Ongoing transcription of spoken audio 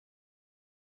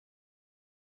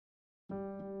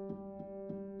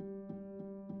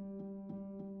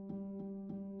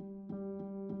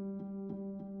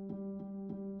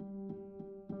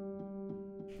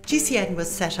GCN was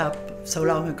set up so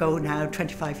long ago now,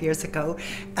 25 years ago,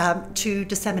 to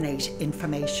disseminate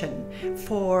information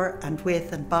for and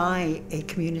with and by a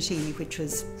community which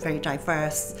was very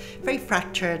diverse, very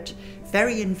fractured,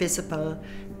 very invisible,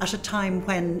 at a time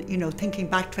when, you know, thinking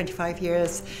back 25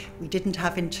 years, we didn't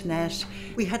have internet.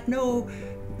 We had no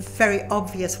very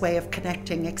obvious way of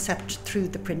connecting except through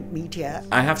the print media.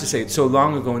 I have to say, it's so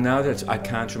long ago now that I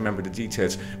can't remember the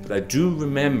details, but I do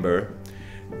remember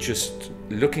just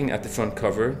looking at the front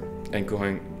cover and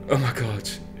going, oh my God,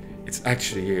 it's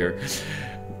actually here.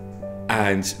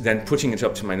 And then putting it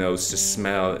up to my nose to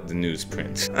smell the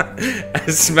newsprint.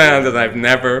 A smell that I've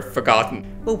never forgotten.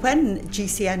 Well, when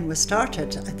GCN was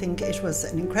started, I think it was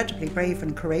an incredibly brave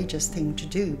and courageous thing to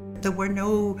do. There were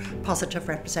no positive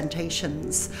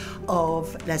representations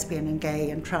of lesbian and gay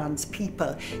and trans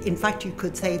people. In fact, you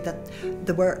could say that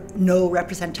there were no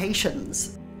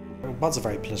representations. It was a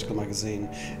very political magazine.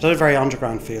 It had a very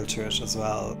underground feel to it as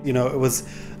well. You know, it was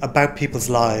about people's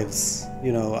lives,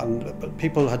 you know, and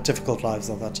people had difficult lives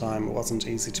at that time. It wasn't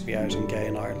easy to be out and gay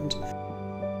in Ireland.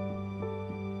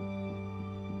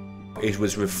 It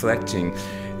was reflecting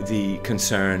the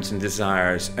concerns and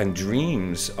desires and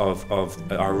dreams of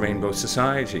our rainbow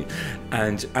society.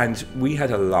 And we had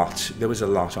a lot, there was a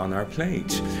lot on our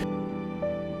plate.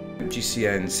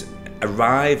 GCN's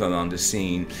arrival on the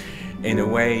scene in a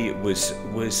way was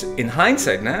in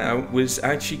hindsight now, was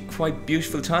actually quite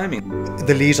beautiful timing.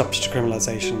 The lead up to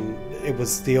decriminalisation, it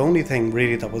was the only thing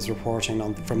really that was reporting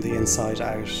on from the inside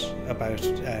out about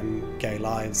gay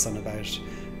lives and about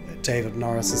David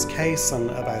Norris's case and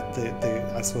about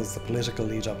the I suppose the political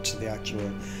lead up to the actual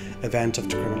event of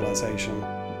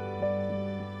decriminalisation.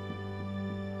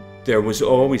 There was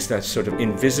always that sort of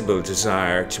invisible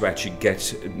desire to actually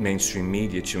get mainstream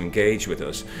media to engage with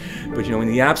us. But you know, in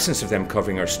the absence of them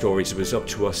covering our stories, it was up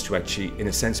to us to actually, in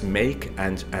a sense, make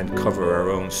and cover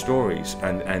our own stories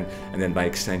and then by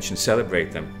extension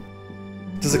celebrate them.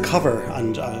 There's a cover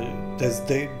and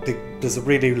there's a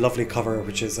really lovely cover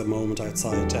which is a moment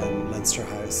outside Leinster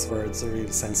House where there's a real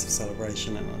sense of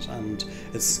celebration in it, and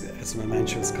it's a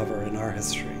momentous cover in our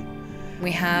history.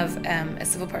 We have a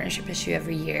civil partnership issue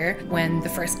every year. When the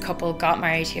first couple got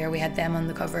married here, we had them on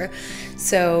the cover.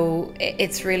 So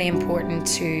it's really important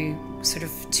to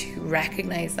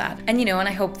recognise that. And you know, and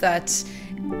I hope that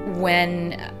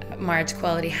when marriage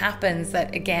equality happens,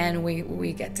 that again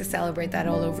we get to celebrate that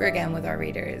all over again with our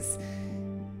readers.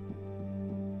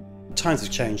 Times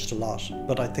have changed a lot,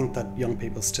 but I think that young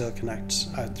people still connect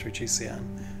out through GCN,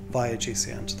 via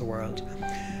GCN to the world.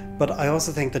 But I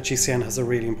also think that GCN has a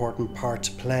really important part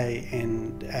to play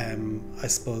in, I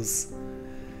suppose,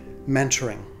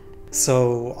 mentoring.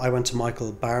 So I went to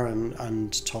Michael Barron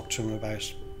and talked to him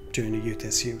about doing a youth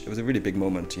issue. It was a really big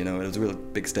moment, you know, it was a real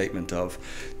big statement of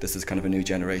this is kind of a new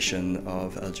generation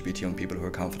of LGBT young people who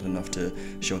are confident enough to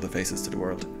show their faces to the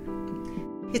world.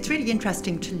 It's really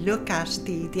interesting to look at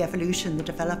the evolution, the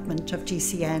development of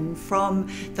GCN from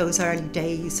those early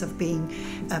days of being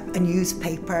a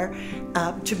newspaper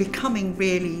to becoming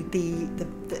really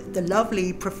the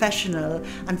lovely, professional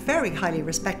and very highly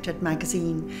respected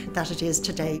magazine that it is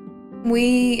today.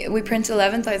 We print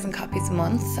 11,000 copies a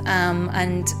month,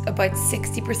 and about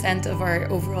 60% of our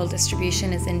overall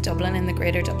distribution is in Dublin, in the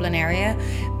Greater Dublin area.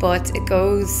 But it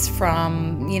goes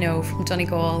from, you know, from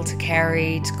Donegal to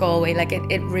Kerry to Galway. Like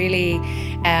it really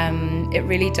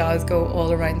does go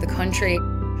all around the country.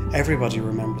 Everybody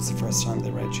remembers the first time they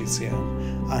read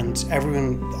GCN, and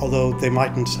everyone, although they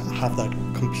mightn't have that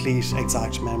complete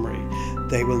exact memory,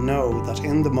 they will know that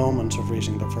in the moment of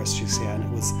reading the first GCN,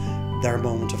 it was their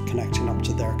moment of connecting up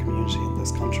to their community in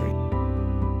this country.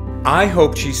 I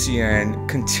hope GCN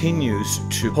continues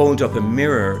to hold up a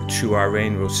mirror to our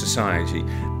rainbow society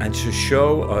and to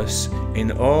show us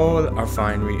in all our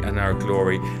finery and our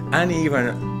glory, and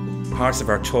even parts of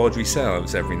our tawdry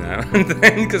selves every now and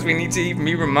then, because we need to even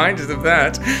be reminded of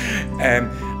that.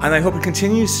 And I hope it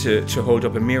continues to hold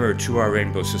up a mirror to our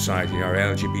rainbow society, our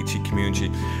LGBT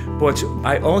community. But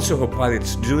I also hope while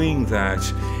it's doing that,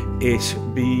 it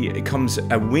becomes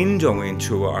a window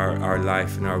into our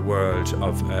life and our world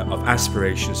of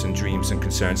aspirations and dreams and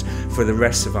concerns for the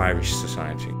rest of Irish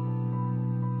society.